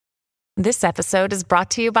This episode is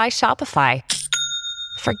brought to you by Shopify.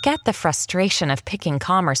 Forget the frustration of picking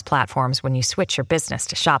commerce platforms when you switch your business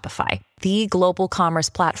to Shopify, the global commerce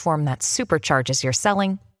platform that supercharges your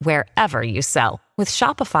selling wherever you sell. With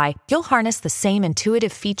Shopify, you'll harness the same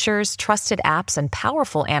intuitive features, trusted apps, and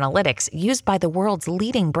powerful analytics used by the world's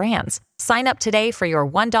leading brands. Sign up today for your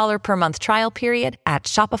 $1 per month trial period at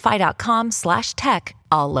shopify.com/tech,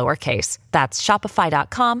 all lowercase. That's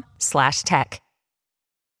shopify.com/tech.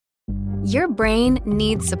 Your brain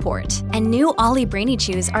needs support, and new Ollie Brainy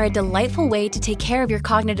Chews are a delightful way to take care of your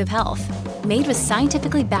cognitive health. Made with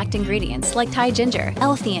scientifically backed ingredients like Thai ginger,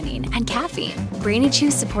 L-theanine, and caffeine, Brainy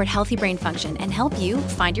Chews support healthy brain function and help you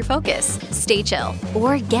find your focus, stay chill,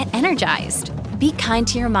 or get energized. Be kind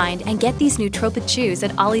to your mind and get these nootropic chews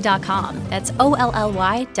at ollie.com. That's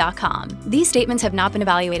OLLY.com. These statements have not been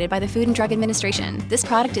evaluated by the Food and Drug Administration. This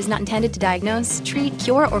product is not intended to diagnose, treat,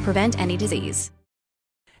 cure, or prevent any disease.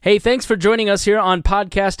 Hey, thanks for joining us here on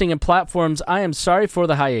Podcasting and Platforms. I am sorry for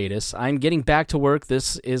the hiatus. I'm getting back to work.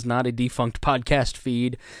 This is not a defunct podcast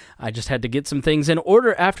feed. I just had to get some things in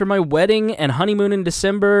order after my wedding and honeymoon in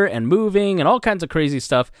December and moving and all kinds of crazy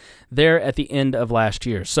stuff there at the end of last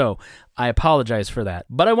year. So I apologize for that.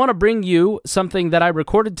 But I want to bring you something that I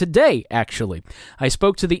recorded today, actually. I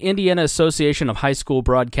spoke to the Indiana Association of High School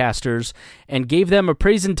Broadcasters and gave them a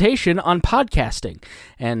presentation on podcasting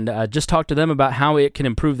and just talked to them about how it can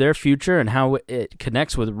improve their future and how it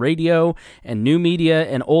connects with radio and new media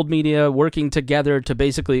and old media working together to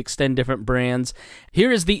basically extend different brands.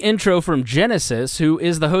 Here is the intro from Genesis, who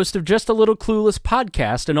is the host of Just a Little Clueless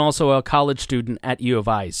podcast and also a college student at U of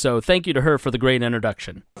I. So thank you to her for the great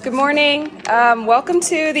introduction. Good morning. Welcome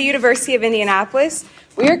to the University of Indianapolis.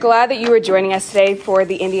 We are glad that you are joining us today for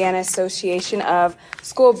the Indiana Association of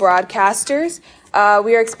School Broadcasters.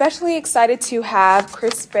 We are especially excited to have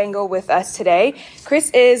Chris Spangle with us today. Chris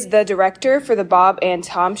is the director for the Bob and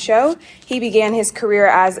Tom Show. He began his career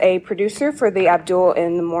as a producer for the Abdul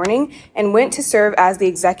in the Morning and went to serve as the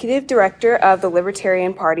executive director of the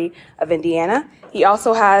Libertarian Party of Indiana. He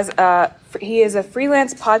also he is a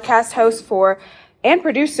freelance podcast host and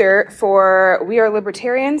producer for We Are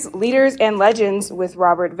Libertarians, Leaders and Legends with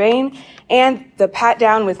Robert Vane, and The Pat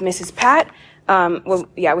Down with Mrs. Pat. With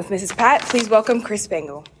Mrs. Pat, please welcome Chris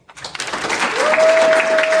Spangle.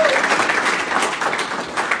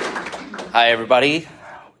 Hi, everybody.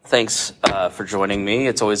 Thanks for joining me.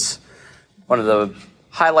 It's always one of the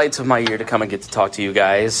highlights of my year to come and get to talk to you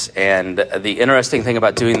guys. And the interesting thing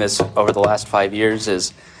about doing this over the last 5 years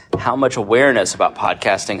is how much awareness about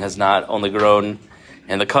podcasting has not only grown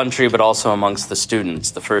in the country, but also amongst the students.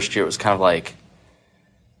 The first year it was kind of like,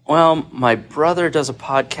 well, my brother does a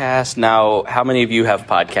podcast. Now, how many of you have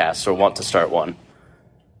podcasts or want to start one?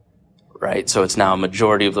 Right, so it's now a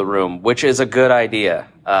majority of the room, which is a good idea.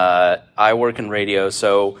 I work in radio,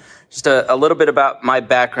 so just a little bit about my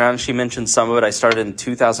background. She mentioned some of it. I started in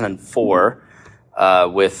 2004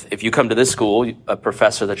 with, if you come to this school, a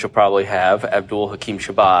professor that you'll probably have, Abdul Hakim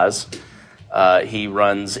Shabazz. He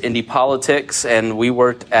runs Indie Politics, and we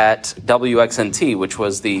worked at WXNT, which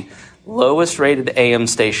was the lowest rated AM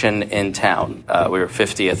station in town. We were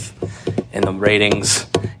 50th in the ratings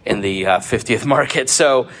in the 50th market.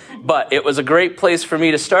 But it was a great place for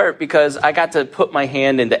me to start because I got to put my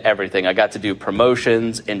hand into everything. I got to do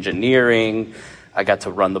promotions, engineering. I got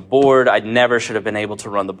to run the board. I never should have been able to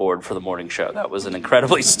run the board for the morning show. That was an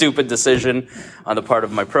incredibly stupid decision on the part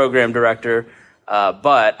of my program director.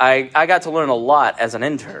 But I got to learn a lot as an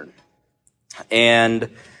intern.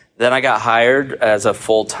 And then I got hired as a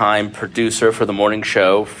full-time producer for the morning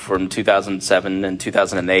show from 2007 and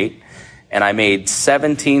 2008, and I made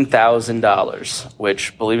 $17,000,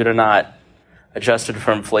 which, believe it or not, adjusted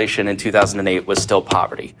for inflation in 2008 was still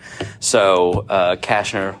poverty. So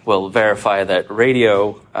Kashner will verify that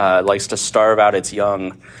radio likes to starve out its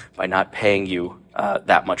young by not paying you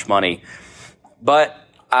that much money. But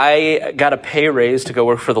I got a pay raise to go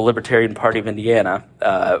work for the Libertarian Party of Indiana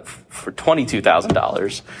for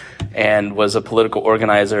 $22,000 and was a political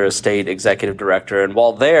organizer, a state executive director. And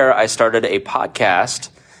while there, I started a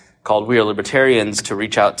podcast called We Are Libertarians to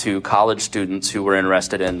reach out to college students who were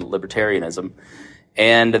interested in libertarianism.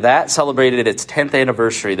 And that celebrated its 10th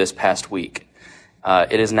anniversary this past week.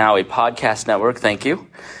 It is now a podcast network. Thank you.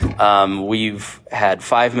 We've had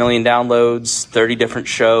 5 million downloads, 30 different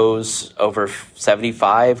shows, over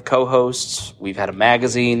 75 co-hosts. We've had a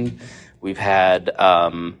magazine. We've had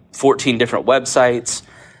 14 different websites.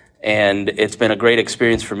 And it's been a great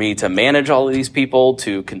experience for me to manage all of these people,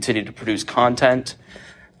 to continue to produce content.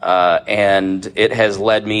 And it has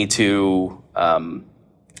led me to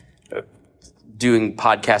doing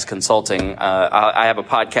podcast consulting. I have a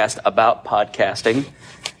podcast about podcasting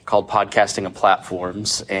called Podcasting and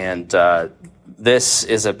Platforms, and this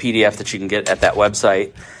is a PDF that you can get at that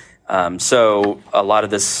website. So a lot of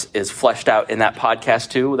this is fleshed out in that podcast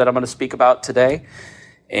too that I'm going to speak about today.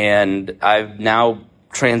 And I've now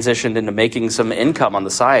transitioned into making some income on the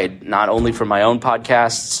side, not only from my own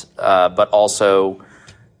podcasts, but also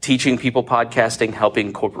teaching people podcasting,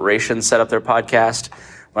 helping corporations set up their podcast.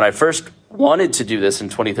 When I first wanted to do this in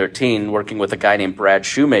 2013, working with a guy named Brad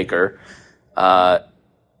Shoemaker,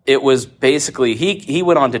 it was basically, he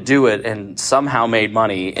went on to do it and somehow made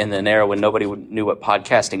money in an era when nobody knew what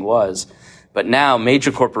podcasting was. But now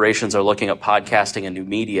major corporations are looking at podcasting and new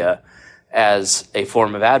media as a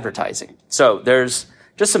form of advertising. So there's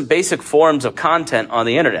just some basic forms of content on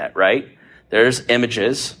the internet, right? There's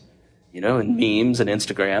images, and memes and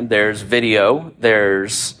Instagram. There's video.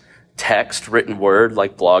 There's text, written word,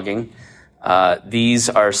 like blogging. These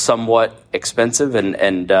are somewhat expensive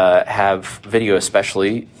and have video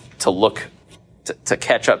especially to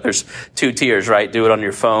catch up. There's two tiers, right? Do it on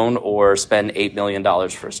your phone or spend $8 million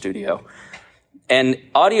for a studio. And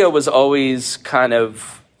audio was always kind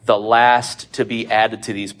of the last to be added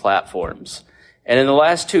to these platforms. And in the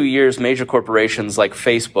last 2 years, major corporations like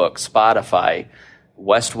Facebook, Spotify,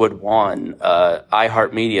 Westwood One,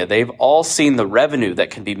 iHeartMedia, they've all seen the revenue that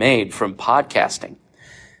can be made from podcasting.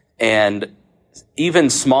 And even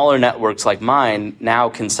smaller networks like mine now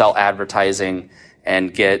can sell advertising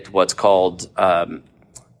and get what's called,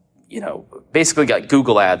 basically got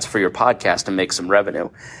Google ads for your podcast and make some revenue.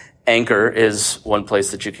 Anchor is one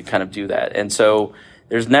place that you can kind of do that. And so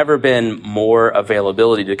there's never been more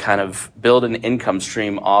availability to kind of build an income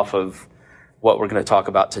stream off of what we're going to talk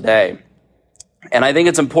about today. And I think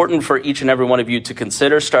it's important for each and every one of you to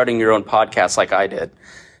consider starting your own podcast like I did,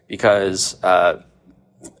 because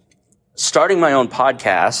starting my own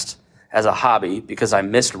podcast as a hobby, because I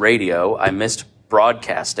missed radio, I missed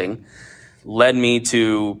broadcasting, led me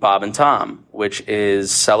to Bob and Tom, which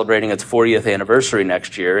is celebrating its 40th anniversary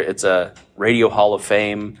next year. It's a Radio Hall of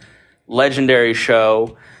Fame legendary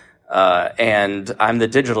show, and I'm the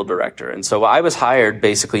digital director. And so I was hired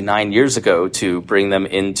basically 9 years ago to bring them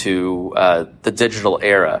into the digital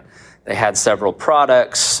era. They had several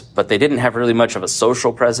products, but they didn't have really much of a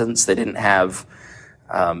social presence. They didn't have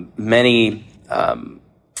many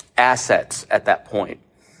assets at that point.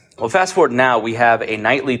 Well, fast forward now, we have a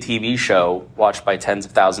nightly TV show watched by tens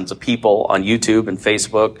of thousands of people on YouTube and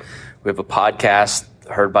Facebook. We have a podcast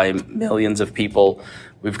heard by millions of people.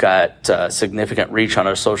 We've got significant reach on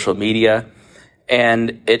our social media.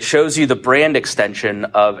 And it shows you the brand extension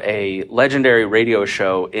of a legendary radio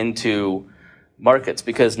show into markets,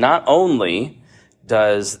 because not only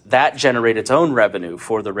does that generate its own revenue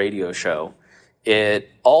for the radio show,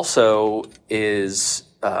 it also is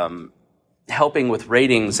helping with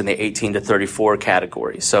ratings in the 18 to 34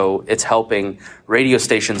 category. So it's helping radio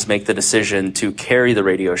stations make the decision to carry the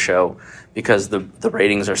radio show because the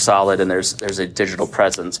ratings are solid and there's a digital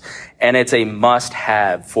presence. And it's a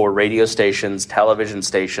must-have for radio stations, television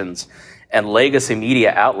stations, and legacy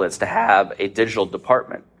media outlets to have a digital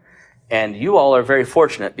department. And you all are very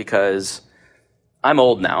fortunate, because I'm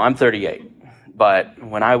old now. I'm 38. But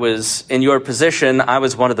when I was in your position, I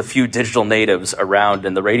was one of the few digital natives around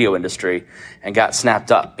in the radio industry and got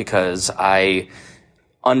snapped up because I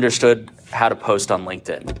understood how to post on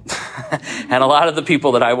LinkedIn. And a lot of the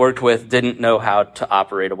people that I worked with didn't know how to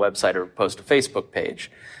operate a website or post a Facebook page.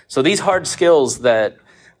 So these hard skills that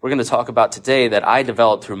we're going to talk about today that I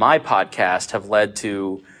developed through my podcast have led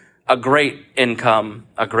to a great income,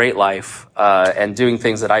 a great life, and doing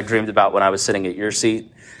things that I dreamed about when I was sitting at your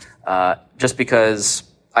seat. Just because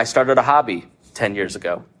I started a hobby 10 years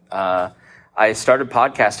ago. I started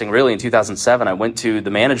podcasting really in 2007. I went to the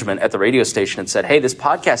management at the radio station and said, hey, this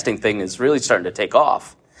podcasting thing is really starting to take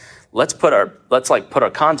off. Let's put our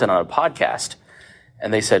content on a podcast.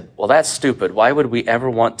 And they said, well, that's stupid. Why would we ever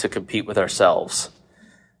want to compete with ourselves?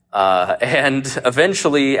 And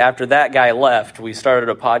eventually, after that guy left, we started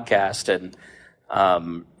a podcast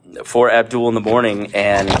for Abdul in the Morning,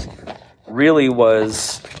 and really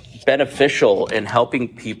was beneficial in helping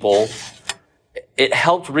people. It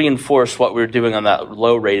helped reinforce what we were doing on that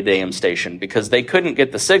low-rated AM station, because they couldn't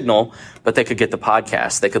get the signal, but they could get the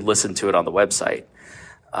podcast. They could listen to it on the website.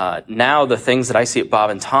 Now the things that I see at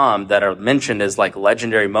Bob and Tom that are mentioned as like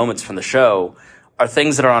legendary moments from the show are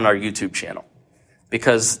things that are on our YouTube channel,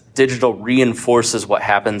 because digital reinforces what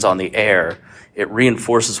happens on the air. It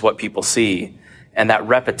reinforces what people see. And that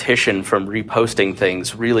repetition from reposting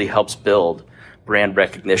things really helps build brand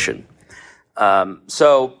recognition.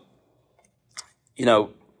 So,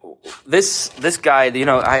 this guy,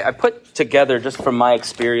 I put together just from my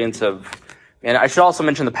experience of, and I should also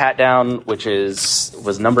mention the Pat Down, which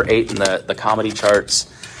was number 8 in the comedy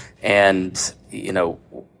charts. And,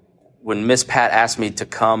 when Miss Pat asked me to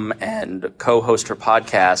come and co-host her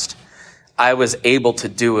podcast, I was able to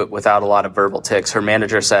do it without a lot of verbal tics. Her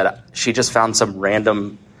manager said she just found some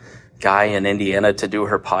random guy in Indiana to do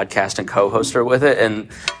her podcast and co-host her with it. And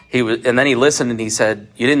then he listened and he said,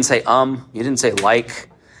 you didn't say you didn't say like,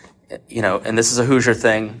 and this is a Hoosier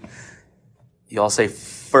thing. You all say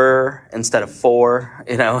fur instead of for,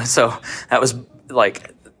 so that was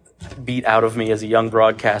like beat out of me as a young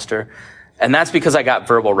broadcaster. And that's because I got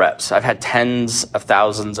verbal reps. I've had tens of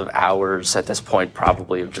thousands of hours at this point,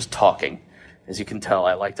 probably, of just talking. As you can tell,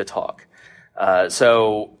 I like to talk.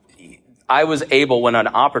 So I was able, when an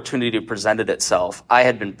opportunity presented itself, I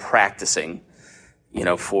had been practicing,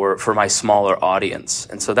 for my smaller audience.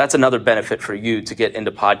 And so that's another benefit for you to get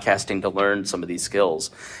into podcasting, to learn some of these skills.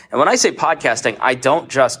 And when I say podcasting, I don't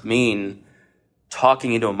just mean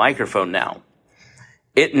talking into a microphone now.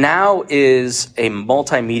 It now is a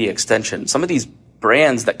multimedia extension. Some of these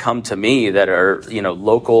brands that come to me that are,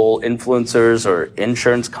 local influencers or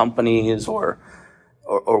insurance companies or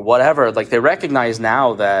whatever, like they recognize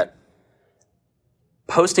now that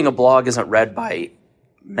posting a blog isn't read by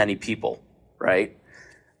many people, right?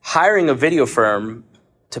 Hiring a video firm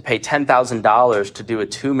to pay $10,000 to do a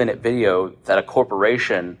 2-minute video that a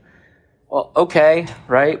corporation, well, okay,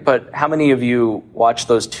 right? But how many of you watch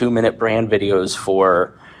those 2-minute brand videos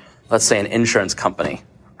for, let's say, an insurance company,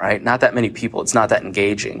 right? Not that many people. It's not that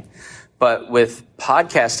engaging. But with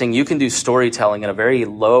podcasting, you can do storytelling in a very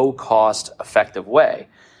low-cost, effective way.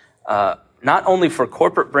 Not only for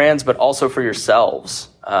corporate brands, but also for yourselves.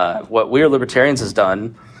 What We Are Libertarians has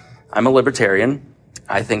done, I'm a libertarian.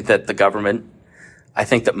 I think that I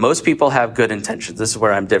think that most people have good intentions. This is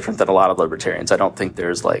where I'm different than a lot of libertarians. I don't think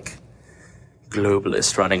there's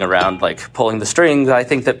globalists running around pulling the strings. I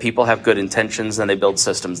think that people have good intentions and they build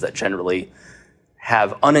systems that generally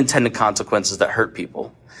have unintended consequences that hurt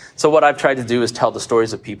people. So what I've tried to do is tell the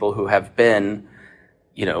stories of people who have been,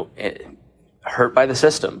 hurt by the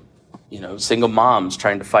system. Single moms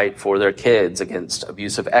trying to fight for their kids against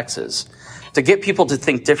abusive exes. To get people to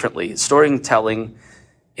think differently, storytelling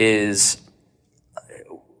is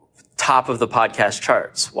top of the podcast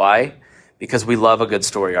charts. Why? Because we love a good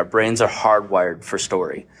story. Our brains are hardwired for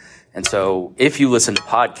story. And so if you listen to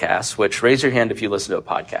podcasts, which raise your hand if you listen to a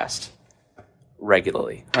podcast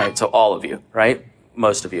regularly, right? So all of you, right?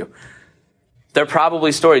 Most of you. They're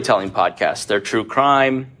probably storytelling podcasts. They're true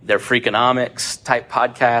crime. They're Freakonomics type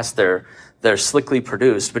podcasts. They're slickly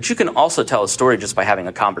produced. But you can also tell a story just by having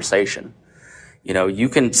a conversation. You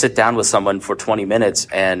can sit down with someone for 20 minutes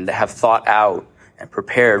and have thought out and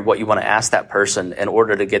prepared what you want to ask that person in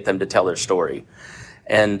order to get them to tell their story.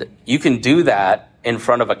 And you can do that in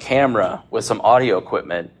front of a camera with some audio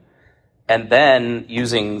equipment, and then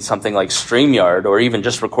using something like StreamYard, or even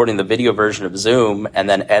just recording the video version of Zoom and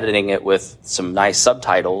then editing it with some nice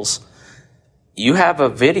subtitles. You have a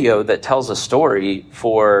video that tells a story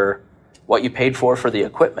for what you paid for the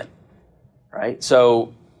equipment, right?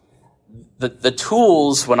 So the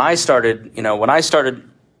tools, when I started,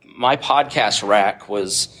 my podcast rack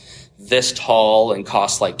was this tall and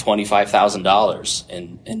cost like $25,000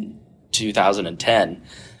 in 2010.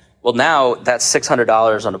 Well, now that's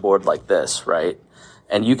 $600 on a board like this, right?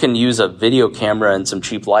 And you can use a video camera and some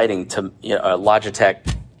cheap lighting to, a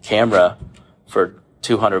Logitech camera for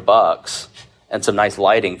 $200 and some nice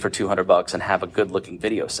lighting for $200 and have a good looking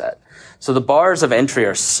video set. So the bars of entry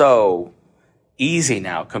are so easy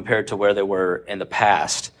now compared to where they were in the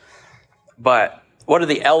past. But what are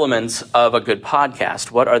the elements of a good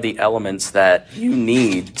podcast? What are the elements that you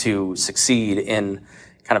need to succeed in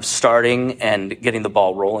kind of starting and getting the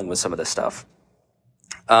ball rolling with some of this stuff?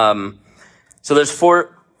 So there's five.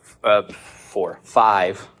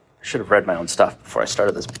 I should have read my own stuff before I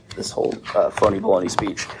started this whole phony baloney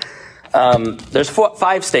speech. There's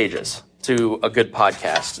 5 stages to a good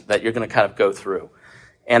podcast that you're going to kind of go through.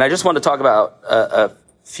 And I just want to talk about a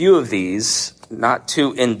few of these, not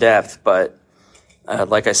too in-depth, but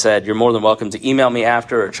like I said, you're more than welcome to email me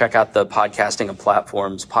after or check out the Podcasting and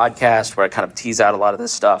Platforms podcast where I kind of tease out a lot of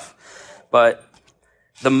this stuff. But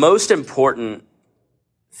the most important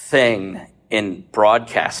thing in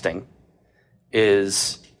broadcasting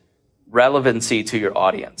is relevancy to your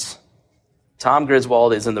audience. Tom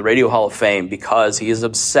Griswold is in the Radio Hall of Fame because he is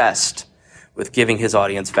obsessed with giving his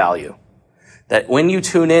audience value. That when you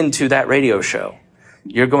tune into that radio show,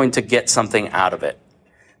 you're going to get something out of it.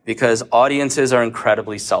 Because audiences are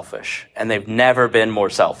incredibly selfish, and they've never been more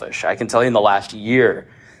selfish. I can tell you in the last year,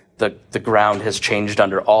 the ground has changed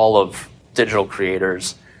under all of digital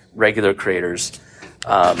creators, regular creators,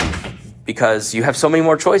 because you have so many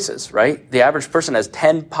more choices, right? The average person has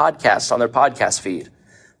 10 podcasts on their podcast feed.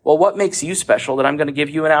 Well, what makes you special that I'm going to give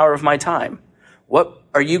you an hour of my time? What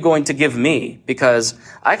are you going to give me? Because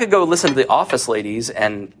I could go listen to the Office Ladies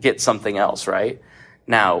and get something else, right?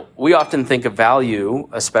 Now, we often think of value,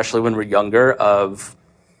 especially when we're younger, of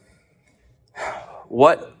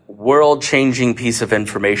what world-changing piece of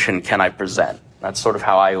information can I present? That's sort of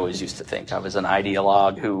how I always used to think. I was an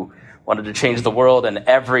ideologue who wanted to change the world, and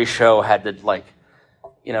every show had to,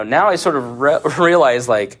 now I sort of realize,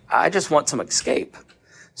 I just want some escape.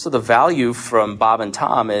 So the value from Bob and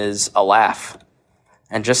Tom is a laugh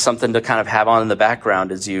and just something to kind of have on in the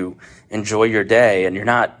background as you enjoy your day, and you're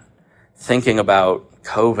not thinking about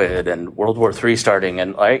COVID and World War III starting,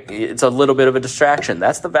 and it's a little bit of a distraction.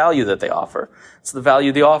 That's the value that they offer. It's the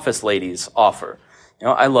value the Office Ladies offer.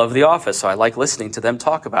 I love The Office, so I like listening to them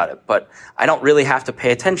talk about it, but I don't really have to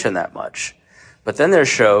pay attention that much. But then there's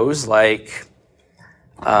shows like,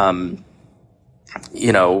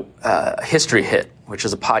 History Hit, which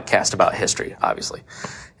is a podcast about history, obviously.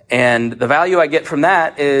 And the value I get from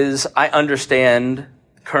that is I understand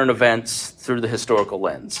current events through the historical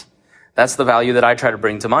lens. That's the value that I try to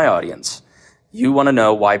bring to my audience. You want to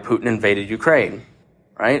know why Putin invaded Ukraine,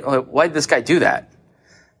 right? Why did this guy do that?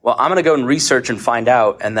 Well, I'm going to go and research and find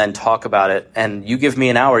out and then talk about it. And you give me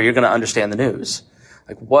an hour, you're going to understand the news.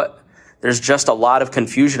 There's just a lot of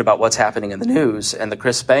confusion about what's happening in the news. And the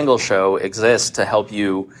Chris Spangle Show exists to help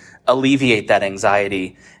you alleviate that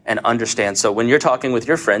anxiety and understand. So when you're talking with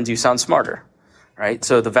your friends, you sound smarter, right?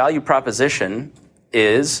 So the value proposition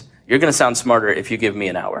is you're going to sound smarter if you give me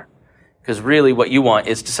an hour. Because really what you want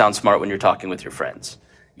is to sound smart when you're talking with your friends.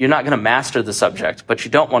 You're not going to master the subject, but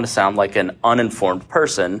you don't want to sound like an uninformed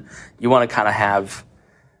person. You want to kind of have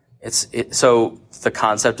so the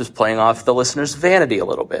concept is playing off the listener's vanity a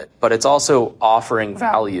little bit, but it's also offering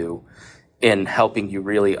value in helping you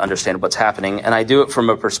really understand what's happening. And I do it from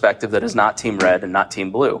a perspective that is not Team Red and not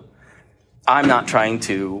Team Blue. I'm not trying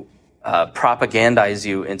to propagandize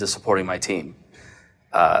you into supporting my team,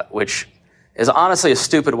 which is honestly a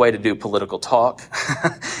stupid way to do political talk.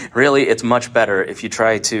 Really, it's much better if you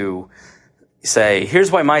try to say,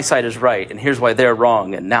 here's why my side is right, and here's why they're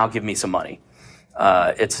wrong, and now give me some money.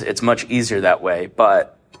 It's much easier that way,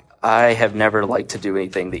 but I have never liked to do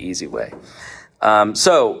anything the easy way.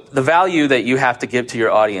 So the value that you have to give to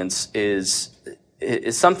your audience is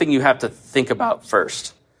something you have to think about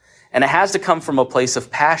first. And it has to come from a place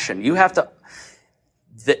of passion. You have to...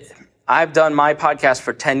 I've done my podcast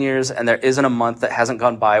for 10 years, and there isn't a month that hasn't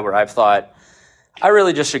gone by where I've thought, I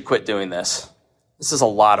really just should quit doing this. This is a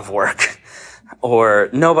lot of work. Or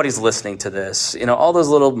nobody's listening to this. All those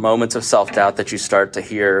little moments of self-doubt that you start to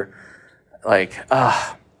hear,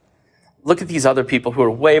 look at these other people who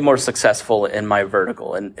are way more successful in my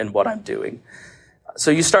vertical and what I'm doing.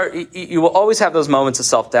 So you will always have those moments of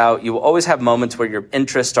self-doubt. You will always have moments where your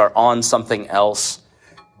interests are on something else,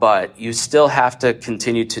 but you still have to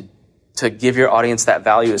continue to give your audience that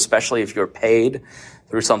value, especially if you're paid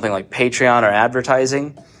through something like Patreon or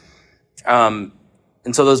advertising.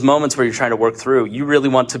 And so those moments where you're trying to work through, you really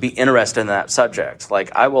want to be interested in that subject.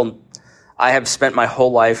 I have spent my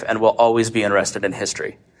whole life and will always be interested in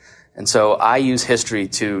history. And so I use history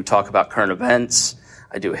to talk about current events.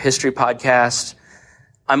 I do a history podcast.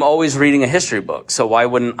 I'm always reading a history book. So why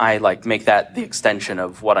wouldn't I make that the extension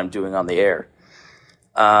of what I'm doing on the air?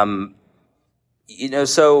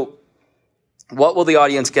 So what will the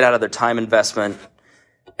audience get out of their time investment?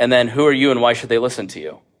 And then who are you and why should they listen to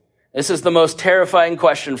you? This is the most terrifying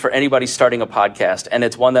question for anybody starting a podcast, and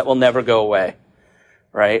it's one that will never go away,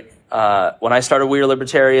 right? When I started We Are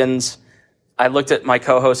Libertarians, I looked at my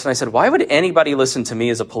co-host and I said, why would anybody listen to me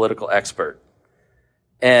as a political expert?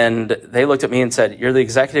 And they looked at me and said, you're the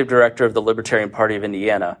executive director of the Libertarian Party of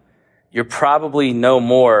Indiana. You probably know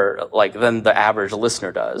more than the average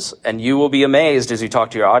listener does. And you will be amazed as you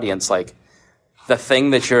talk to your audience, the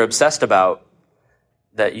thing that you're obsessed about,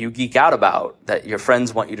 that you geek out about, that your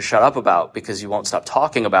friends want you to shut up about because you won't stop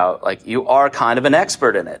talking about, you are kind of an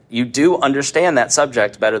expert in it. You do understand that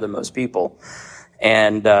subject better than most people.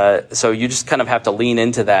 And so you just kind of have to lean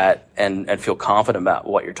into that and feel confident about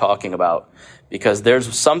what you're talking about, because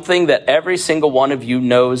there's something that every single one of you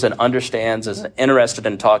knows and understands, is interested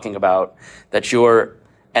in talking about, that you're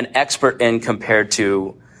an expert in compared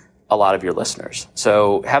to a lot of your listeners.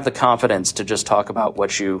 So have the confidence to just talk about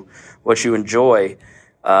what you enjoy.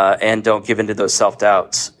 And don't give into those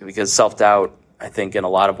self-doubts, because self-doubt, I think in a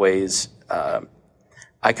lot of ways,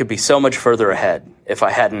 I could be so much further ahead if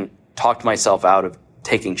I hadn't talked myself out of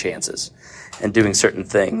taking chances and doing certain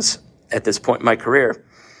things at this point in my career.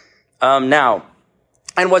 Now,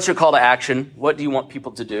 and what's your call to action? What do you want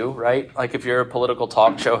people to do, right? Like if you're a political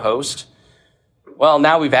talk show host, well,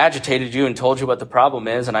 now we've agitated you and told you what the problem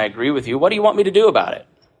is, and I agree with you. What do you want me to do about it,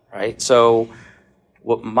 right? So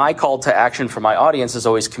what my call to action for my audience is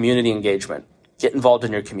always community engagement. Get involved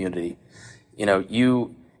in your community. You know,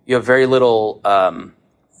 you have very little,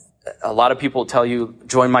 a lot of people tell you,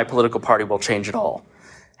 join my political party, will change it all.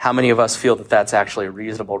 How many of us feel that that's actually a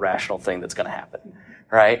reasonable, rational thing that's going to happen,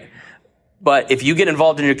 right? But if you get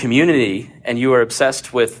involved in your community and you are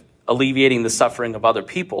obsessed with alleviating the suffering of other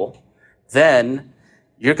people, then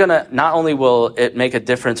you're going to, not only will it make a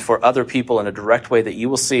difference for other people in a direct way that you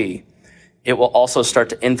will see, it will also start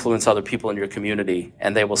to influence other people in your community,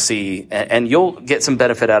 and they will see, and you'll get some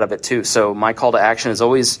benefit out of it too. So my call to action is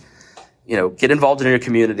always, you know, get involved in your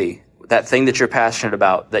community. That thing that you're passionate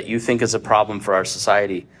about, that you think is a problem for our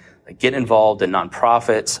society. Like get involved in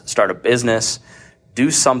nonprofits, start a business, do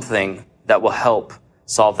something that will help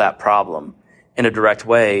solve that problem in a direct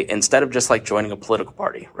way instead of just like joining a political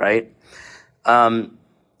party, right? And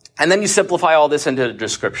then you simplify all this into a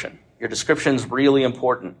description. Your description is really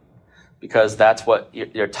important because that's what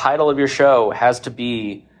your title of your show has to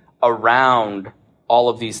be around all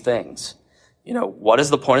of these things. You know, what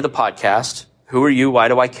is the point of the podcast? Who are you? Why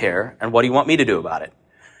do I care? And what do you want me to do about it?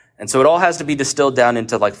 And so it all has to be distilled down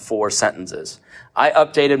into like 4 sentences. I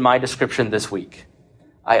updated my description this week.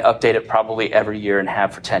 I update it probably every year and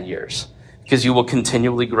have for 10 years because you will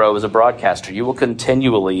continually grow as a broadcaster. You will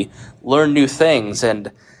continually learn new things.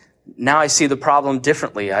 And now I see the problem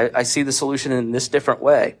differently. I see the solution in this different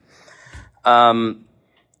way. And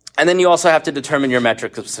then you also have to determine your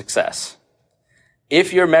metric of success.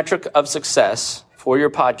 If your metric of success for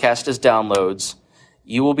your podcast is downloads,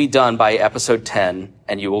 you will be done by episode 10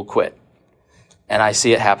 and you will quit. And I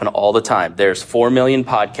see it happen all the time. There's 4 million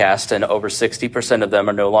podcasts and over 60% of them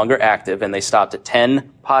are no longer active, and they stopped at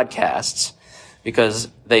 10 podcasts because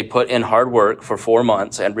they put in hard work for 4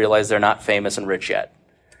 months and realized they're not famous and rich yet.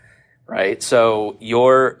 Right? So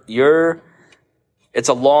it's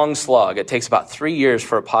a long slug. It takes about 3 years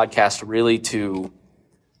for a podcast really to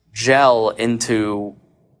gel into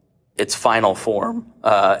its final form,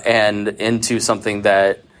 and into something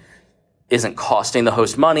that isn't costing the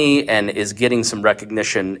host money and is getting some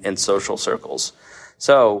recognition in social circles.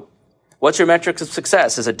 So what's your metrics of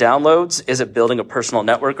success? Is it downloads? Is it building a personal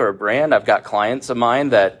network or a brand? I've got clients of mine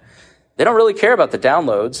that they don't really care about the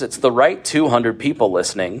downloads. It's the right 200 people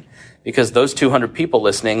listening because those 200 people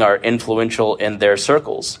listening are influential in their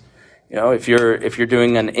circles. You know, if you're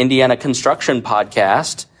doing an Indiana construction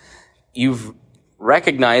podcast, you've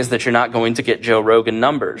recognized that you're not going to get Joe Rogan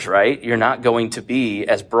numbers, right? You're not going to be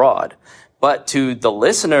as broad. But to the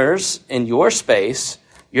listeners in your space,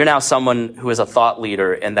 you're now someone who is a thought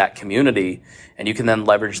leader in that community, and you can then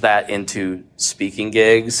leverage that into speaking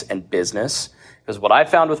gigs and business. Because what I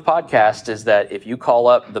found with podcasts is that if you call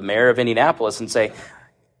up the mayor of Indianapolis and say,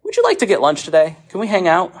 would you like to get lunch today? Can we hang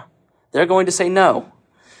out? They're going to say no.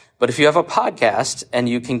 But if you have a podcast and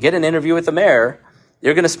you can get an interview with the mayor,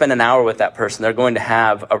 you're going to spend an hour with that person. They're going to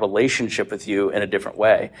have a relationship with you in a different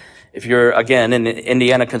way. If you're, again, in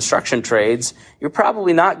Indiana construction trades, you're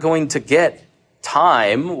probably not going to get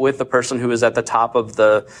time with the person who is at the top of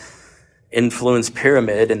the influence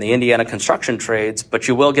pyramid in the Indiana construction trades, but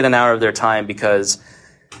you will get an hour of their time because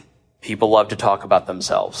people love to talk about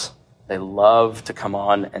themselves. They love to come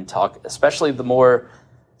on and talk, especially the more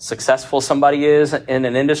successful somebody is in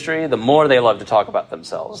an industry, the more they love to talk about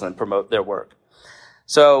themselves and promote their work.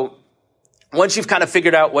 So once you've kind of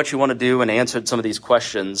figured out what you want to do and answered some of these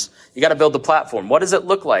questions, you got to build the platform. What does it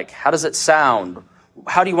look like? How does it sound?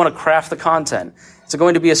 How do you want to craft the content? Is it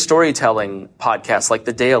going to be a storytelling podcast like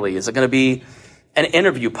The Daily? Is it going to be an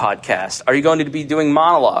interview podcast? Are you going to be doing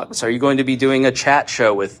monologues? Are you going to be doing a chat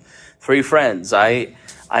show with 3 friends? I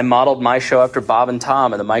modeled my show after Bob and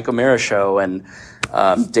Tom and the Mike O'Meara show and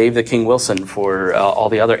Dave the King Wilson for all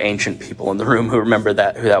the other ancient people in the room who remember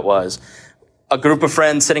who that was. A group of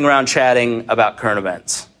friends sitting around chatting about current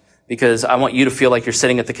events because I want you to feel like you're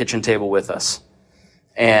sitting at the kitchen table with us.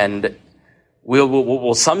 And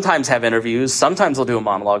we'll sometimes have interviews, sometimes we'll do a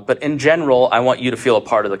monologue, but in general, I want you to feel a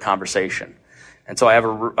part of the conversation. And so I have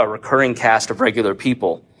a recurring cast of regular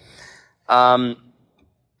people. Are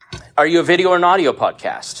you a video or an audio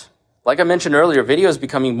podcast? Like I mentioned earlier, video is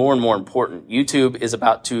becoming more and more important. YouTube is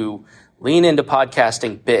about to lean into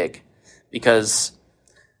podcasting big because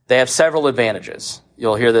they have several advantages.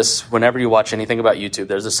 You'll hear this whenever you watch anything about YouTube.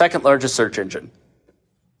 There's the second largest search engine.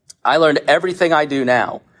 I learned everything I do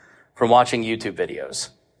now from watching YouTube videos.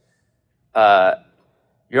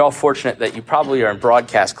 you're all fortunate that you probably are in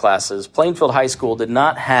broadcast classes. Plainfield High School did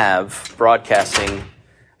not have broadcasting.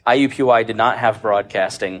 IUPUI did not have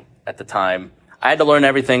broadcasting at the time. I had to learn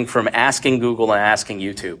everything from asking Google and asking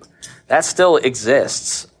YouTube. That still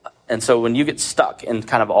exists. And so when you get stuck in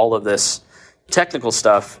kind of all of this technical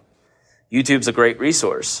stuff, YouTube's a great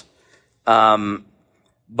resource.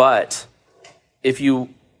 But if you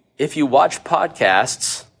watch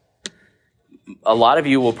podcasts, a lot of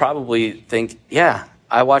you will probably think, yeah,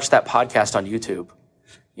 I watched that podcast on YouTube.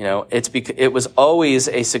 You know, it was always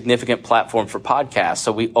a significant platform for podcasts,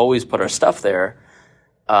 so we always put our stuff there.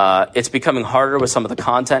 It's becoming harder with some of the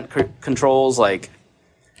content controls, like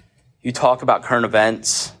you talk about current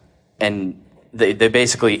events, and they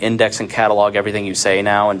basically index and catalog everything you say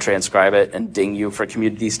now and transcribe it and ding you for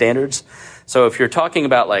community standards. So if you're talking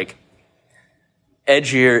about like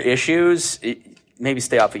edgier issues, maybe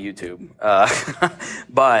stay off of YouTube.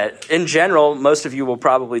 But in general, most of you will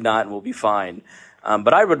probably not and will be fine.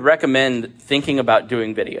 But I would recommend thinking about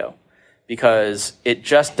doing video because it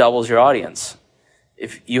just doubles your audience.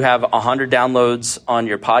 If you have 100 downloads on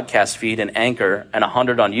your podcast feed and Anchor and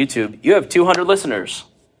 100 on YouTube, you have 200 listeners.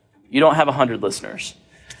 You don't have 100 listeners.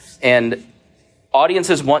 And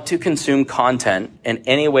audiences want to consume content in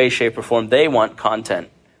any way, shape, or form. They want content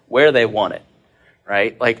where they want it,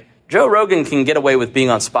 right? Like Joe Rogan can get away with being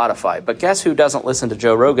on Spotify, but guess who doesn't listen to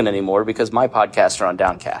Joe Rogan anymore because my podcasts are on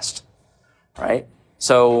Downcast, right?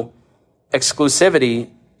 So exclusivity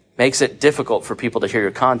makes it difficult for people to hear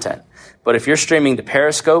your content. But if you're streaming to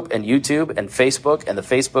Periscope and YouTube and Facebook and the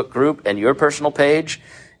Facebook group and your personal page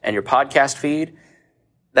and your podcast feed,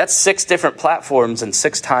 that's 6 different platforms and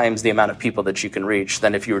 6 times the amount of people that you can reach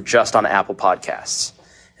than if you were just on Apple Podcasts.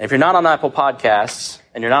 And if you're not on Apple Podcasts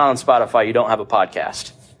and you're not on Spotify, you don't have a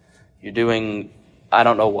podcast. You're doing, I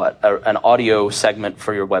don't know what, an audio segment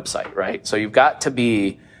for your website, right? So you've got to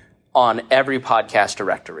be on every podcast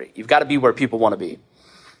directory. You've got to be where people want to be.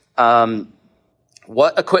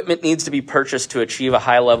 What equipment needs to be purchased to achieve a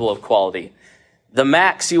high level of quality? The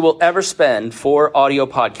max you will ever spend for audio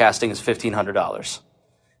podcasting is $1,500.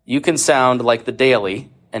 You can sound like The Daily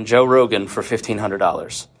and Joe Rogan for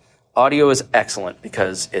 $1,500. Audio is excellent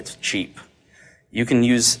because it's cheap. You can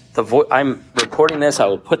use the voice. I'm recording this. I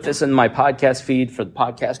will put this in my podcast feed for the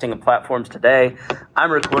podcasting and platforms today.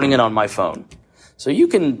 I'm recording it on my phone. So you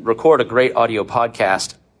can record a great audio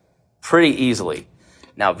podcast pretty easily.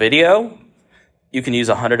 Now, video, you can use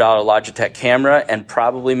a $100 Logitech camera and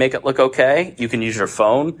probably make it look okay. You can use your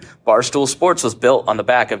phone. Barstool Sports was built on the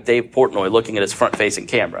back of Dave Portnoy looking at his front-facing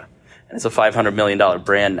camera. And it's a $500 million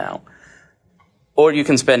brand now. Or you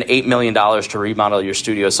can spend $8 million to remodel your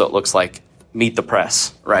studio so it looks like Meet the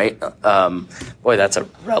Press, right? Boy, that's a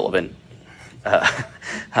relevant.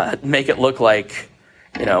 Make it look like,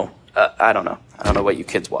 I don't know. I don't know what you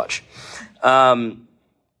kids watch.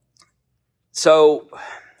 So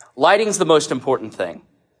lighting's the most important thing.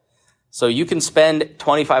 So you can spend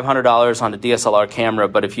 $2,500 on a DSLR camera,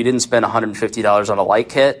 but if you didn't spend $150 on a light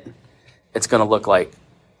kit, it's going to look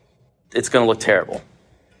terrible.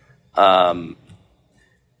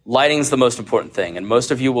 Lighting's the most important thing, and most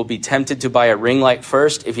of you will be tempted to buy a ring light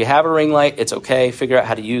first. If you have a ring light, it's okay. Figure out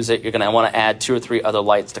how to use it. You're going to want to add 2 or 3 other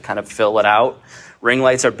lights to kind of fill it out. Ring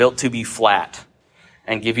lights are built to be flat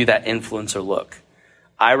and give you that influencer look.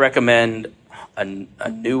 I recommend a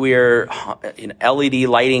newer LED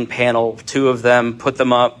lighting panel, 2 of them, put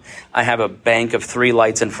them up. I have a bank of 3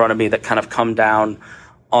 lights in front of me that kind of come down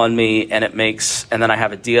on me, and then I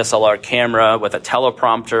have a DSLR camera with a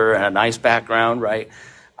teleprompter and a nice background, right?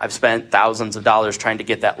 I've spent thousands of dollars trying to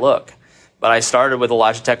get that look. But I started with a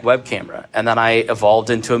Logitech web camera, and then I evolved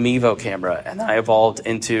into a Mevo camera, and then I evolved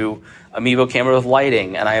into a Mevo camera with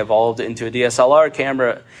lighting, and I evolved into a DSLR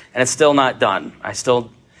camera, and it's still not done.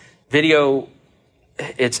 Video,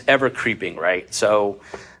 it's ever creeping, right? So,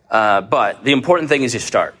 but the important thing is you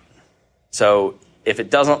start. So if it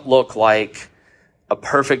doesn't look like a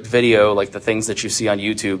perfect video, like the things that you see on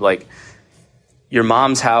YouTube, like your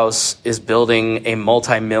mom's house is building a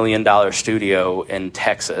multi-million-dollar studio in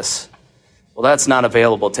Texas. Well, that's not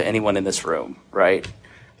available to anyone in this room, right?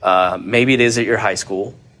 Maybe it is at your high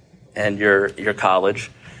school and your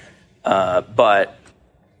college, but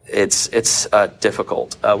it's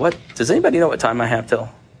difficult. What does anybody know what time I have till?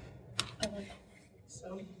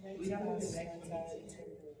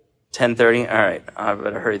 10:30. All right, I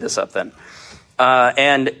better hurry this up then.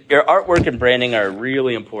 And your artwork and branding are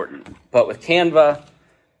really important. But with Canva,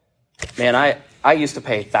 man, I used to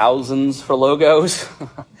pay thousands for logos,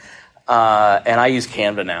 and I use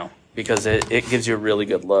Canva now because it gives you a really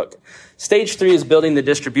good look. Stage 3 is building the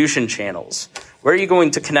distribution channels. Where are you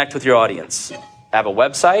going to connect with your audience? have a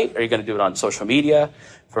website? Are you going to do it on social media?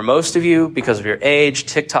 For most of you, because of your age,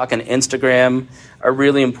 TikTok and Instagram are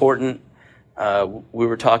really important. We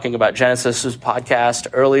were talking about Genesis's podcast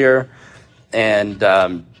earlier, and,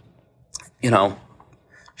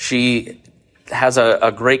 she has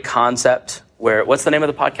a great concept where, what's the name of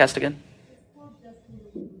the podcast again?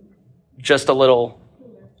 Just a little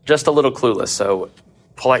clueless. So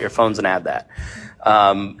pull out your phones and add that.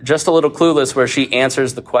 Just a little clueless, where she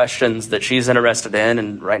answers the questions that she's interested in.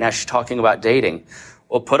 And right now she's talking about dating.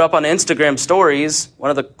 Well, put up on Instagram stories, one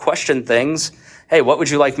of the question things, hey, what would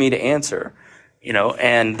you like me to answer?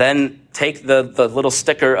 And then take the little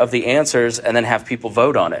sticker of the answers and then have people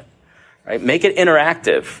vote on it, right? Make it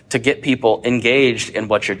interactive to get people engaged in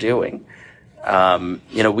what you're doing.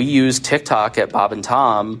 We use TikTok at Bob and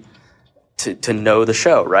Tom to know the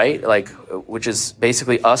show, right? Which is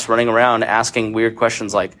basically us running around asking weird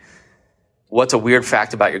questions like, what's a weird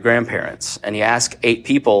fact about your grandparents? And you ask 8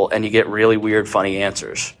 people and you get really weird, funny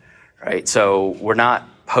answers, right? So we're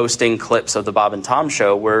not posting clips of the Bob and Tom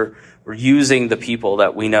show. We're using the people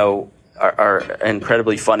that we know are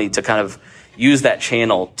incredibly funny to kind of use that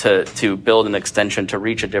channel to build an extension to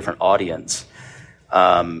reach a different audience.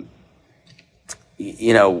 I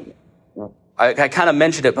kind of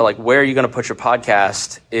mentioned it, but where are you going to put your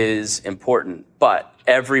podcast is important. But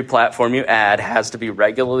every platform you add has to be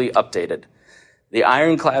regularly updated. The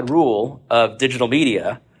ironclad rule of digital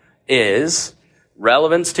media is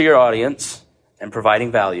relevance to your audience and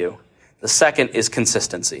providing value. The second is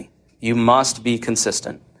consistency. You must be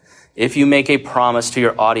consistent. If you make a promise to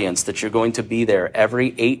your audience that you're going to be there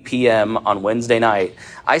every 8 p.m. on Wednesday night,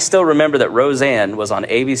 I still remember that Roseanne was on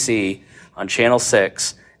ABC on Channel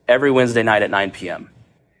 6 every Wednesday night at 9 p.m.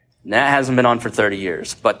 And that hasn't been on for 30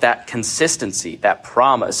 years. But that consistency, that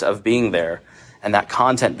promise of being there, and that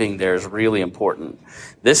content being there is really important.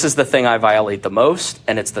 This is the thing I violate the most,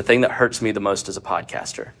 and it's the thing that hurts me the most as a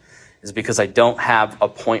podcaster, is because I don't have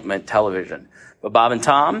appointment television. But Bob and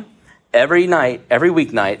Tom, every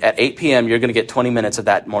weeknight at 8 p.m., you're going to get 20 minutes of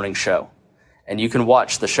that morning show. And you can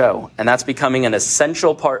watch the show. And that's becoming an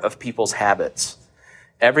essential part of people's habits.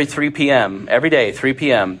 Every day, 3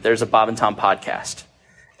 p.m., there's a Bob and Tom podcast.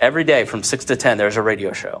 Every day from 6 to 10, there's a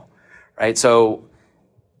radio show, right? So,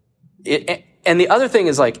 and the other thing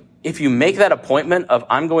is if you make that appointment of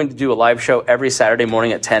I'm going to do a live show every Saturday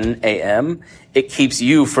morning at 10 a.m., it keeps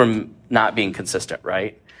you from not being consistent,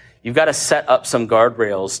 right? You've got to set up some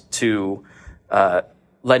guardrails to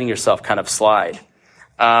letting yourself kind of slide.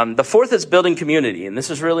 The fourth is building community, and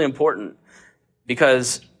this is really important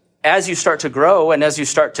because as you start to grow and as you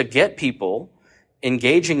start to get people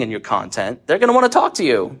engaging in your content, they're going to want to talk to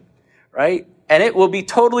you, right? And it will be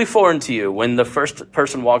totally foreign to you when the first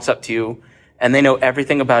person walks up to you and they know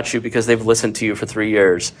everything about you because they've listened to you for 3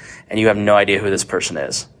 years and you have no idea who this person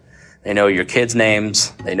is. They know your kids'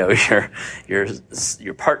 names. They know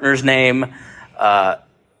your partner's name.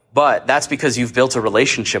 But that's because you've built a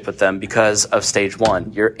relationship with them because of stage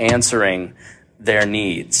one. You're answering their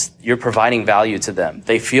needs. You're providing value to them.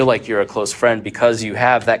 They feel like you're a close friend because you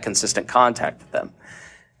have that consistent contact with them.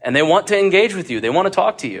 And they want to engage with you. They want to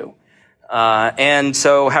talk to you. And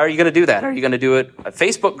so how are you going to do that? Are you going to do it?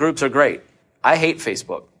 Facebook groups are great. I hate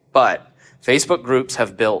Facebook, but Facebook groups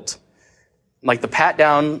have built, the Pat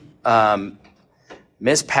Down,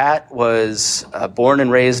 Miss Pat was born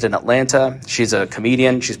and raised in Atlanta. She's a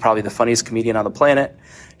comedian. She's probably the funniest comedian on the planet.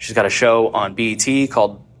 She's got a show on BET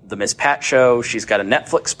called The Miss Pat Show. She's got a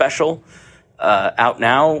Netflix special out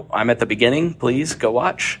now. I'm at the beginning. Please go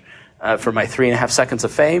watch for my 3.5 seconds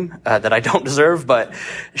of fame that I don't deserve. But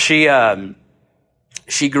she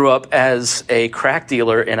grew up as a crack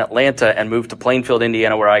dealer in Atlanta and moved to Plainfield,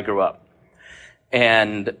 Indiana, where I grew up.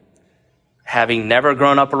 And having never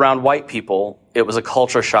grown up around white people, it was a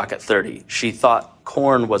culture shock at 30. She thought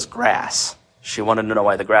corn was grass. She wanted to know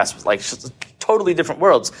why the grass was just totally different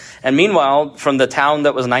worlds. And meanwhile, from the town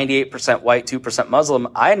that was 98% white, 2% Muslim,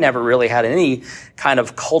 I never really had any kind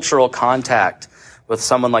of cultural contact with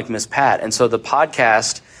someone like Miss Pat. And so the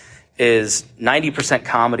podcast is 90%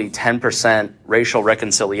 comedy, 10% racial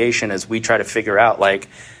reconciliation as we try to figure out,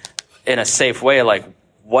 in a safe way,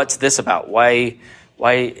 what's this about? Why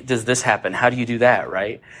does this happen? How do you do that,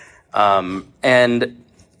 right? And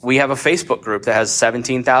we have a Facebook group that has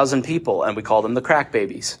 17,000 people, and we call them the Crack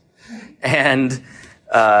Babies. And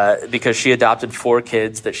because she adopted 4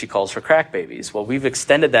 kids that she calls her crack babies. Well, we've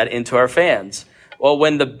extended that into our fans. Well,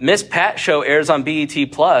 when the Miss Pat show airs on BET+,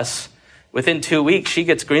 within 2 weeks, she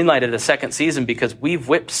gets greenlighted a second season because we've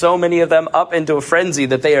whipped so many of them up into a frenzy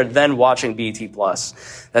that they are then watching BET+,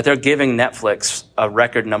 that they're giving Netflix a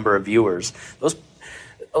record number of viewers.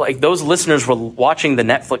 like those listeners were watching the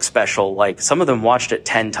Netflix special. Like some of them watched it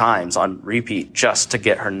 10 times on repeat just to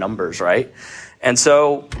get her numbers, right? And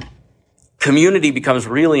so community becomes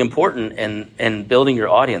really important in building your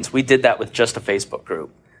audience. We did that with just a Facebook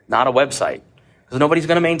group, not a website, because nobody's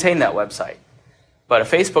going to maintain that website. But a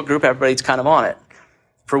Facebook group, everybody's kind of on it.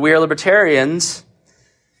 For We Are Libertarians,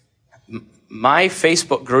 my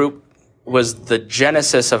Facebook group was the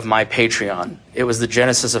genesis of my Patreon. It was the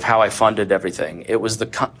genesis of how I funded everything. It was the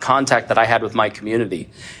contact that I had with my community.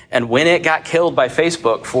 And when it got killed by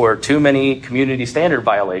Facebook for too many community standard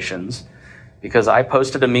violations, because I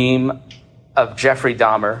posted a meme of Jeffrey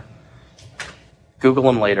Dahmer, Google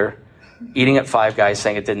him later, eating at Five Guys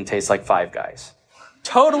saying it didn't taste like Five Guys.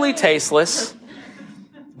 Totally tasteless.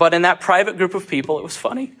 But in that private group of people, it was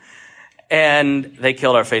funny. And they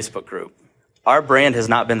killed our Facebook group. Our brand has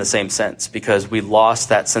not been the same since because we lost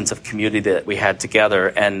that sense of community that we had together,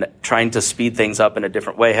 and trying to speed things up in a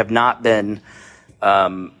different way have not been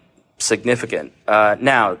significant.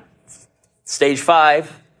 Now, stage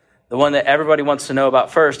 5, the one that everybody wants to know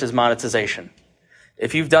about first, is monetization.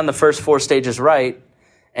 If you've done the first 4 stages right,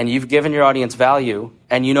 and you've given your audience value,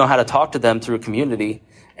 and you know how to talk to them through a community,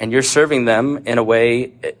 and you're serving them in a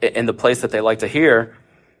way, in the place that they like to hear,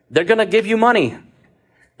 they're going to give you money.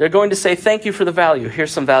 They're going to say, thank you for the value. Here's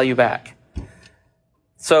some value back.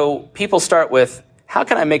 So people start with, how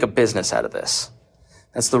can I make a business out of this?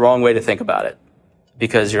 That's the wrong way to think about it,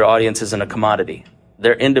 because your audience isn't a commodity.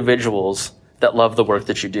 They're individuals that love the work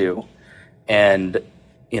that you do. And,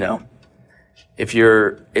 you know, if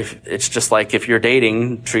it's just like if you're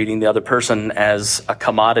dating, treating the other person as a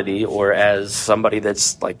commodity or as somebody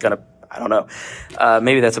that's like gonna, I don't know,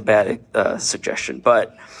 maybe that's a bad suggestion,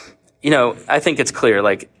 but you know, I think it's clear,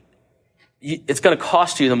 like, it's going to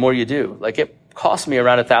cost you the more you do. Like, it costs me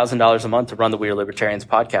around $1,000 a month to run the We Are Libertarians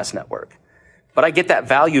podcast network. But I get that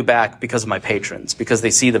value back because of my patrons, because they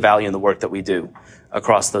see the value in the work that we do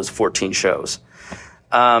across those 14 shows.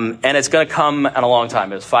 And it's going to come in a long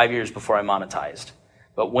time. It was 5 years before I monetized.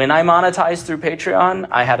 But when I monetized through Patreon,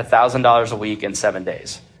 I had $1,000 a week in 7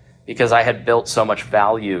 days because I had built so much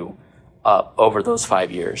value up over those 5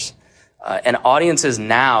 years. And audiences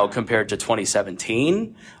now, compared to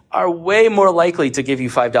 2017, are way more likely to give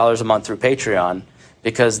you $5 a month through Patreon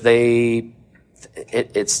because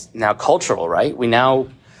it's now cultural, right? We now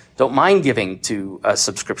don't mind giving to a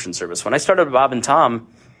subscription service. When I started Bob and Tom,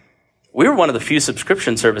 we were one of the few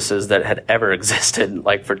subscription services that had ever existed,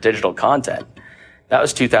 like for digital content. That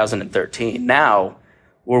was 2013. Now,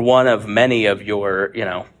 we're one of many of your, you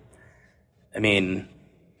know, I mean,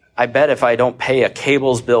 I bet if I don't pay a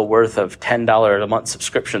cable's bill worth of $10 a month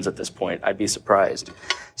subscriptions at this point, I'd be surprised.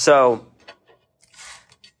 So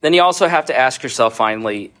then you also have to ask yourself,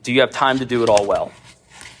 finally, do you have time to do it all well?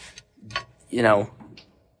 You know,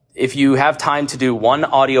 if you have time to do one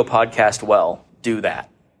audio podcast well, do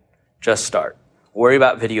that. Just start. Worry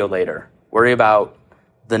about video later. Worry about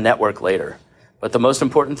the network later. But the most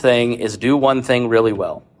important thing is do one thing really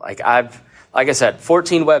well. Like I said,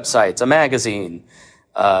 14 websites, a magazine,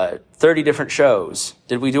 30 different shows.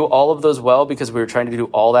 Did we do all of those well because we were trying to do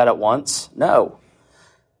all that at once? No.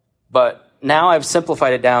 But now I've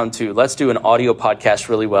simplified it down to, let's do an audio podcast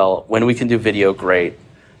really well. When we can do video, great.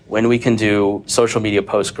 When we can do social media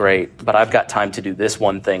posts, great. But I've got time to do this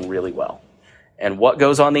one thing really well. And what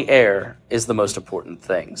goes on the air is the most important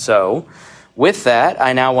thing. So with that,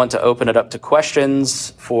 I now want to open it up to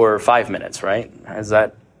questions for 5 minutes, right? Is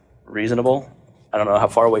that reasonable? I don't know how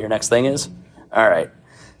far away your next thing is. All right.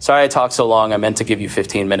 Sorry I talked so long. I meant to give you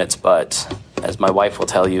 15 minutes, but as my wife will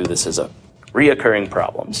tell you, this is a reoccurring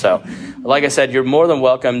problem. So, like I said, you're more than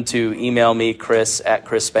welcome to email me,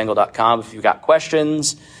 chris@chrisspangle.com, if you've got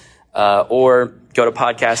questions, or go to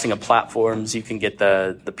Podcasting and Platforms. You can get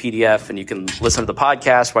the PDF, and you can listen to the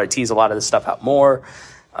podcast where I tease a lot of this stuff out more,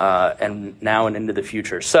 and now and into the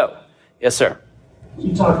future. So, yes, sir.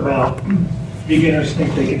 You talk about beginners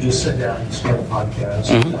think they can just sit down and start a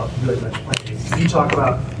podcast without really much planning. Can you talk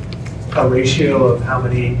about a ratio of how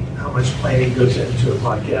much planning goes into a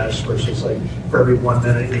podcast versus, like, for every 1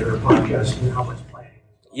 minute you're a podcast, and how much planning?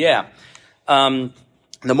 Yeah.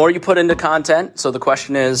 The more you put into content, so the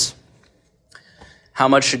question is, how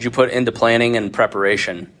much should you put into planning and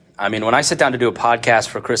preparation? I mean, when I sit down to do a podcast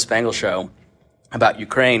for Chris Spangle Show about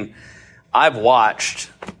Ukraine, I've watched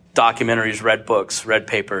documentaries, read books, read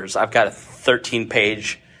papers. I've got a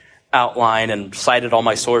 13-page outline and cited all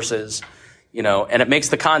my sources, you know, and it makes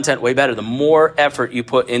the content way better. The more effort you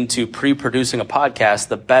put into pre-producing a podcast,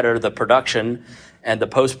 the better the production and the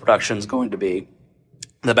post-production is going to be,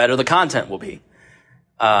 the better the content will be.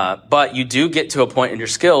 But you do get to a point in your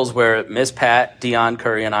skills where Miss Pat, Dion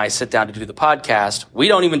Curry, and I sit down to do the podcast. We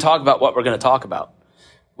don't even talk about what we're going to talk about.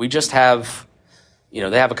 We just have, they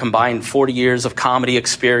have a combined 40 years of comedy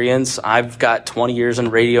experience. I've got 20 years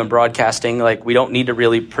in radio and broadcasting. Like, we don't need to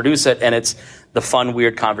really produce it, and it's the fun,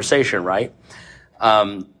 weird conversation, right?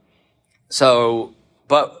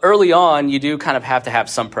 But early on, you do kind of have to have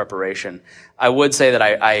some preparation. I would say that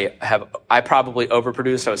I probably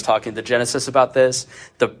overproduced. I was talking to Genesis about this.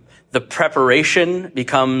 The preparation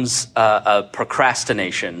becomes a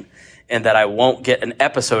procrastination, and that I won't get an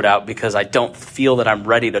episode out because I don't feel that I'm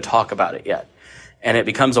ready to talk about it yet. And it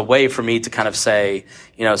becomes a way for me to kind of say,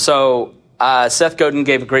 Seth Godin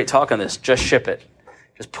gave a great talk on this. Just ship it.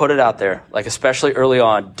 Just put it out there. Like, especially early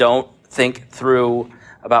on, don't think through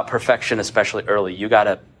about perfection, especially early. You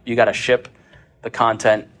gotta ship the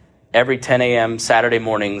content every 10 a.m. Saturday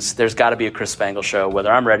mornings. There's got to be a Chris Spangle show,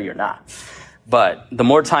 whether I'm ready or not. But the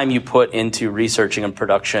more time you put into researching and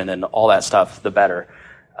production and all that stuff, the better.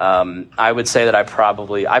 I would say that I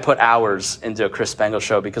put hours into a Chris Spangle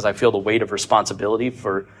show because I feel the weight of responsibility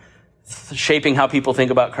for shaping how people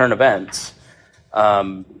think about current events.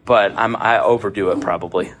 But I overdo it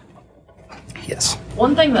probably. Yes.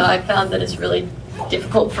 One thing that I found that is really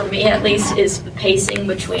difficult for me, at least, is the pacing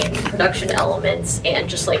between production elements and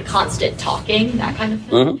just like constant talking, that kind of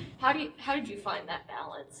thing. Mm-hmm. How did you find that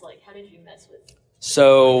balance? Like, how did you mess with?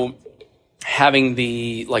 So, having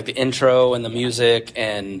the intro and the music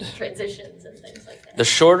and transitions and things like that. The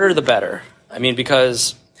shorter, the better. I mean,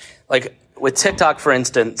 because like with TikTok, for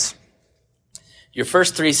instance, your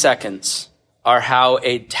first 3 seconds are how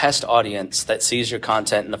a test audience that sees your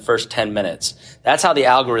content in the first 10 minutes, that's how the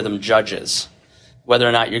algorithm judges whether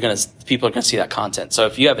or not people are going to see that content. So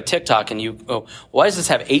if you have a TikTok and you go, why does this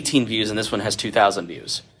have 18 views and this one has 2,000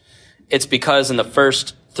 views? It's because in the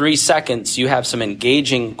first 3 seconds, you have some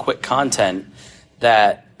engaging, quick content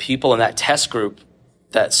that people in that test group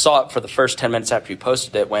that saw it for the first 10 minutes after you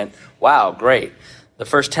posted it went, wow, great. The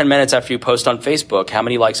first 10 minutes after you post on Facebook, how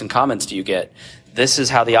many likes and comments do you get? This is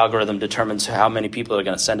how the algorithm determines how many people are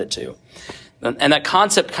going to send it to. And that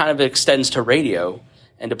concept kind of extends to radio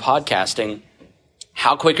and to podcasting.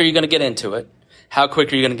 How quick are you going to get into it? How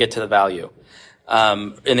quick are you going to get to the value?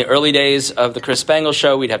 In the early days of the Chris Spangle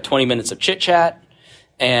show, we'd have 20 minutes of chit-chat,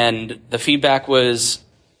 and the feedback was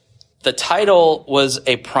the title was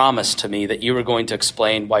a promise to me that you were going to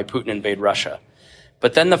explain why Putin invaded Russia.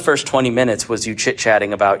 But then the first 20 minutes was you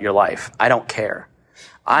chit-chatting about your life. I don't care.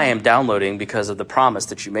 I am downloading because of the promise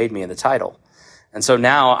that you made me in the title. And so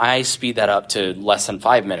now I speed that up to less than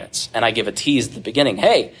 5 minutes, and I give a tease at the beginning.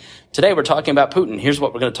 Hey, today we're talking about Putin. Here's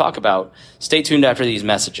what we're going to talk about. Stay tuned after these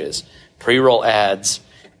messages. Pre-roll ads,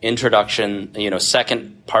 introduction,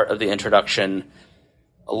 second part of the introduction,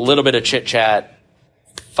 a little bit of chit-chat,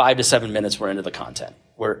 5 to 7 minutes we're into the content.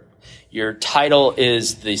 Where your title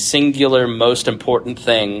is the singular most important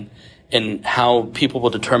thing in how people will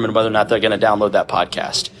determine whether or not they're going to download that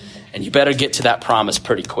podcast. And you better get to that promise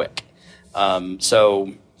pretty quick. I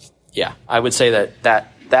would say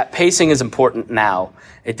that pacing is important now.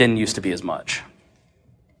 It didn't used to be as much.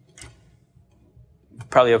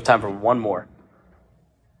 Probably have time for one more.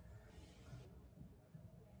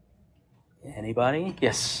 Anybody?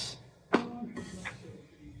 Yes.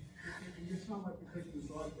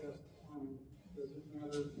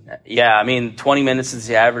 Yeah, I mean, 20 minutes is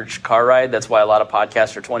the average car ride. That's why a lot of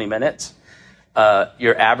podcasts are 20 minutes.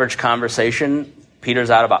 Your average conversation peters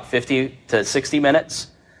out about 50 to 60 minutes,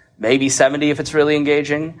 maybe 70 if it's really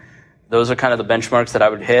engaging. Those are kind of the benchmarks that I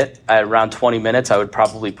would hit. At around 20 minutes, I would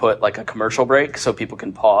probably put like a commercial break so people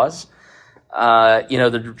can pause.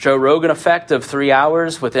 The Joe Rogan effect of 3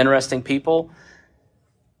 hours with interesting people.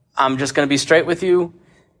 I'm just going to be straight with you.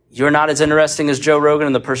 You're not as interesting as Joe Rogan,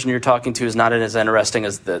 and the person you're talking to is not as interesting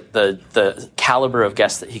as the caliber of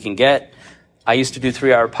guests that he can get. I used to do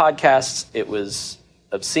 3-hour podcasts. It was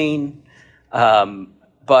obscene.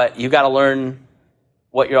 But you got to learn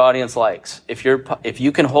what your audience likes. If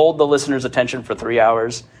you can hold the listener's attention for 3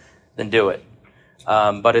 hours, then do it.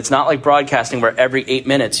 But it's not like broadcasting where every 8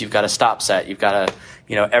 minutes you've got a stop set. You've got to,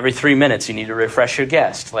 every 3 minutes you need to refresh your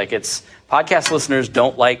guest. Podcast listeners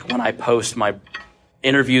don't like when I post my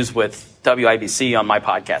interviews with WIBC on my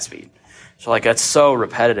podcast feed. So that's so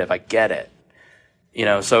repetitive. I get it.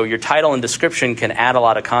 So your title and description can add a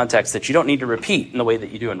lot of context that you don't need to repeat in the way that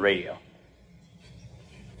you do in radio.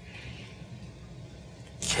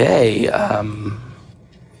 Okay.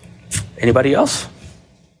 Anybody else?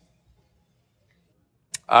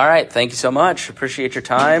 All right. Thank you so much. Appreciate your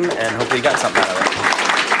time, and hopefully you got something out of it.